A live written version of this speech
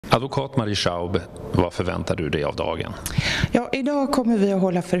Advokat Marie Schaub, vad förväntar du dig av dagen? Ja, idag kommer vi att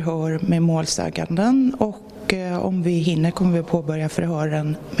hålla förhör med målsäganden och om vi hinner kommer vi att påbörja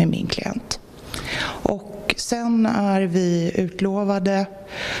förhören med min klient. Och sen är vi utlovade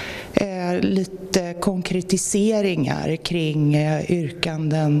lite konkretiseringar kring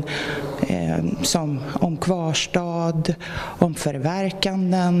yrkanden som om kvarstad, om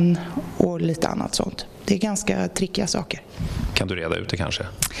förverkanden och lite annat sånt. Det är ganska trickiga saker. Kan du reda ut det kanske?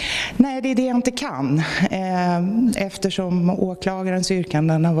 Nej, det är det jag inte kan. Eftersom åklagarens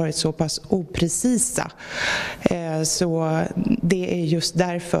yrkanden har varit så pass oprecisa. Så det är just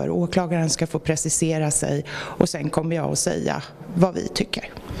därför åklagaren ska få precisera sig och sen kommer jag att säga vad vi tycker.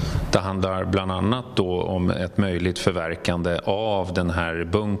 Det handlar bland annat då om ett möjligt förverkande av den här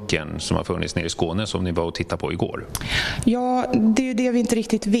bunkern som har funnits nere i Skåne som ni var och tittade på igår. Ja, det är ju det vi inte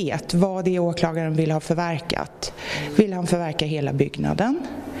riktigt vet, vad det är åklagaren vill ha förverkat. Vill han förverka hela byggnaden?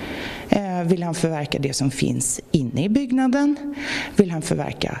 Vill han förverka det som finns inne i byggnaden? Vill han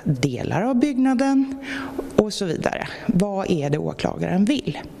förverka delar av byggnaden? Och så vidare. Vad är det åklagaren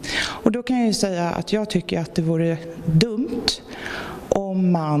vill? Och då kan jag ju säga att jag tycker att det vore dumt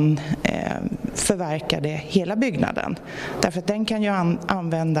om man förverkade hela byggnaden. Därför att den kan ju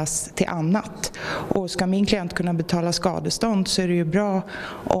användas till annat. Och ska min klient kunna betala skadestånd så är det ju bra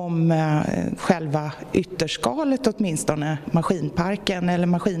om själva ytterskalet åtminstone, maskinparken eller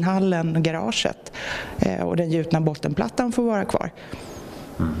maskinhallen och garaget och den gjutna bottenplattan får vara kvar.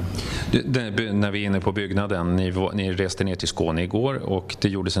 När vi är inne på byggnaden, ni reste ner till Skåne igår och det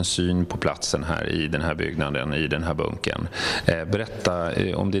gjordes en syn på platsen här i den här byggnaden, i den här bunkern. Berätta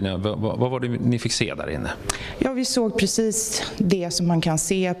om vad var det ni fick se där inne? Ja, vi såg precis det som man kan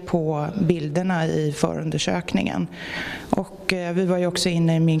se på bilderna i förundersökningen. Och vi var ju också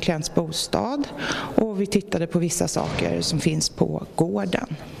inne i min klients bostad och vi tittade på vissa saker som finns på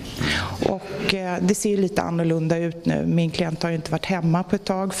gården. Och det ser lite annorlunda ut nu. Min klient har ju inte varit hemma på ett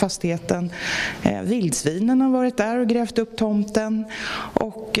tag, fastigheten. Vildsvinen har varit där och grävt upp tomten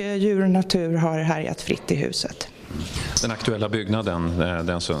och djur och natur har härjat fritt i huset. Den aktuella byggnaden,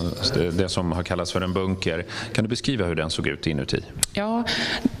 det som har kallats för en bunker, kan du beskriva hur den såg ut inuti? Ja,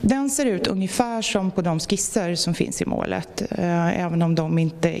 den ser ut ungefär som på de skisser som finns i målet, även om de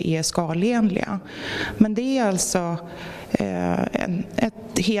inte är skalenliga. Men det är alltså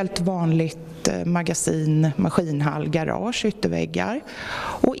ett helt vanligt magasin, maskinhall, garage, ytterväggar.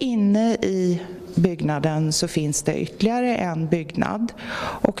 Och inne i byggnaden så finns det ytterligare en byggnad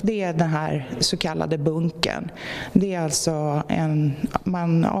och det är den här så kallade bunkern. Det är alltså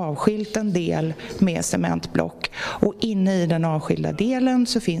man avskilt en del med cementblock och inne i den avskilda delen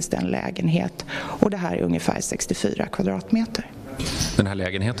så finns det en lägenhet och det här är ungefär 64 kvadratmeter. Den här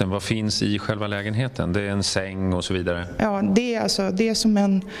lägenheten, vad finns i själva lägenheten? Det är en säng och så vidare? Ja, det är som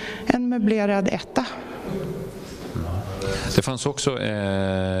en möblerad etta. Det fanns också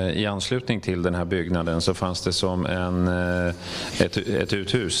i anslutning till den här byggnaden så fanns det som ett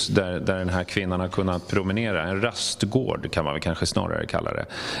uthus där den här kvinnan har kunnat promenera. En rastgård kan man väl kanske snarare kalla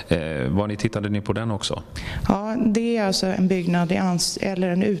det. Tittade ni på den också? Ja, det är alltså en byggnad eller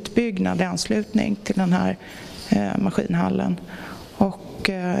en utbyggnad i anslutning till den här maskinhallen. Och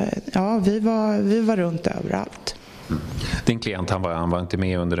ja, vi var runt överallt. Din klient han var inte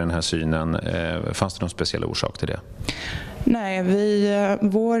med under den här synen. Fanns det någon speciell orsak till det? Nej,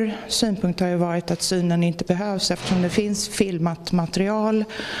 vår synpunkt har ju varit att synen inte behövs eftersom det finns filmat material,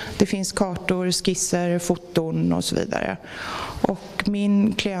 det finns kartor, skisser, foton och så vidare. Och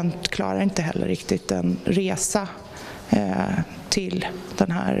min klient klarar inte heller riktigt en resa till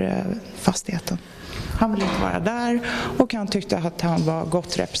den här fastigheten. Han vill inte vara där och han tyckte att han var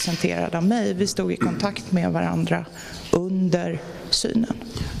gott representerad av mig. Vi stod i kontakt med varandra under synen.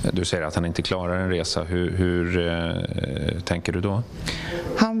 Du säger att han inte klarar en resa. Hur tänker du då?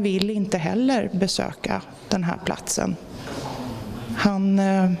 Han vill inte heller besöka den här platsen. Han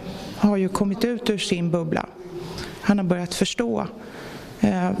har ju kommit ut ur sin bubbla. Han har börjat förstå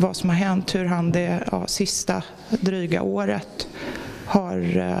vad som har hänt, hur han det sista dryga året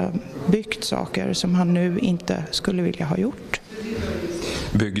har byggt saker som han nu inte skulle vilja ha gjort.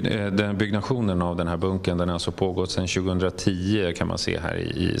 Den byggnationen av den här bunkern den har alltså pågått sedan 2010 kan man se här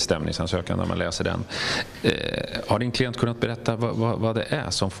i stämningsansökan när man läser den. Har din klient kunnat berätta vad det är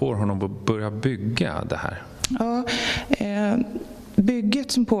som får honom att börja bygga det här? Ja,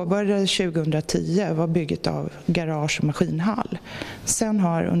 bygget som påbörjades 2010 var bygget av garage och maskinhall. Sen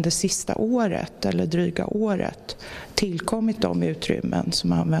har under sista året eller dryga året tillkommit de utrymmen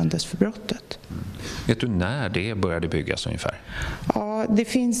som användes för brottet. Vet du när det började byggas ungefär? Ja, det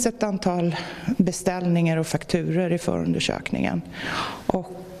finns ett antal beställningar och fakturer i förundersökningen.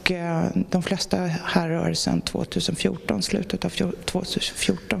 Och och de flesta härrör sedan 2014, slutet av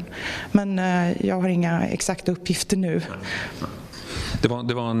 2014. Men jag har inga exakta uppgifter nu.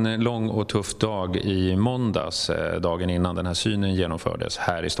 Det var en lång och tuff dag i måndags, dagen innan den här synen genomfördes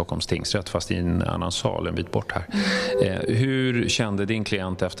här i Stockholms tingsrätt, fast i en annan sal en bit bort här. Hur kände din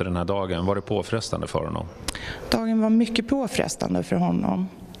klient efter den här dagen? Var det påfrestande för honom? Dagen var mycket påfrestande för honom.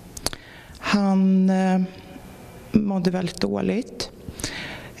 Han mådde väldigt dåligt.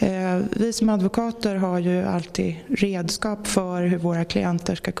 Vi som advokater har ju alltid redskap för hur våra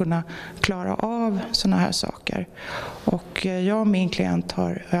klienter ska kunna klara av såna här saker. Och jag och min klient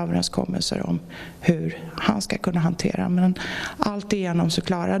har överenskommelser om hur han ska kunna hantera. Men allt igenom så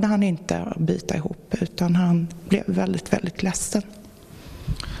klarade han inte att bita ihop, utan han blev väldigt, väldigt ledsen.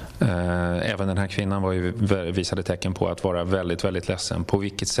 Även den här kvinnan visade tecken på att vara väldigt, väldigt ledsen. På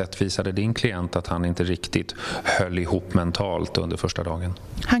vilket sätt visade din klient att han inte riktigt höll ihop mentalt under första dagen?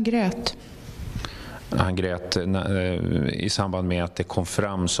 Han grät. Han grät i samband med att det kom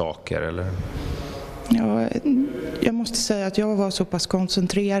fram saker, eller? Ja, jag måste säga att jag var så pass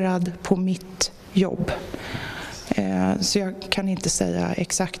koncentrerad på mitt jobb. Så jag kan inte säga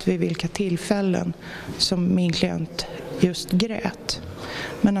exakt vid vilka tillfällen som min klient just grät.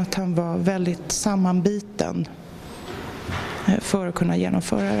 Men att han var väldigt sammanbiten för att kunna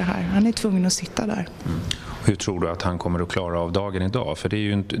genomföra det här. Han är tvungen att sitta där. Hur tror du att han kommer att klara av dagen idag? För det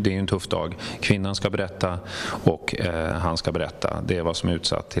är ju en tuff dag. Kvinnan ska berätta och han ska berätta. Det är vad som är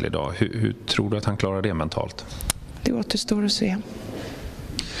utsatt till idag. Hur tror du att han klarar det mentalt? Det återstår att se.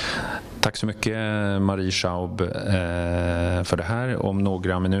 Tack så mycket Marie Schaub för det här. Om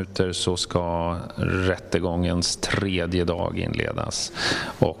några minuter så ska rättegångens 3:e dag inledas.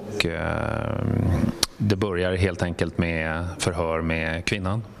 Och det börjar helt enkelt med förhör med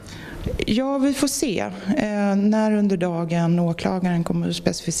kvinnan. Ja, vi får se när under dagen åklagaren kommer att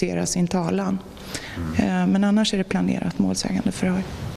specificera sin talan. Men annars är det planerat målsägande förhör.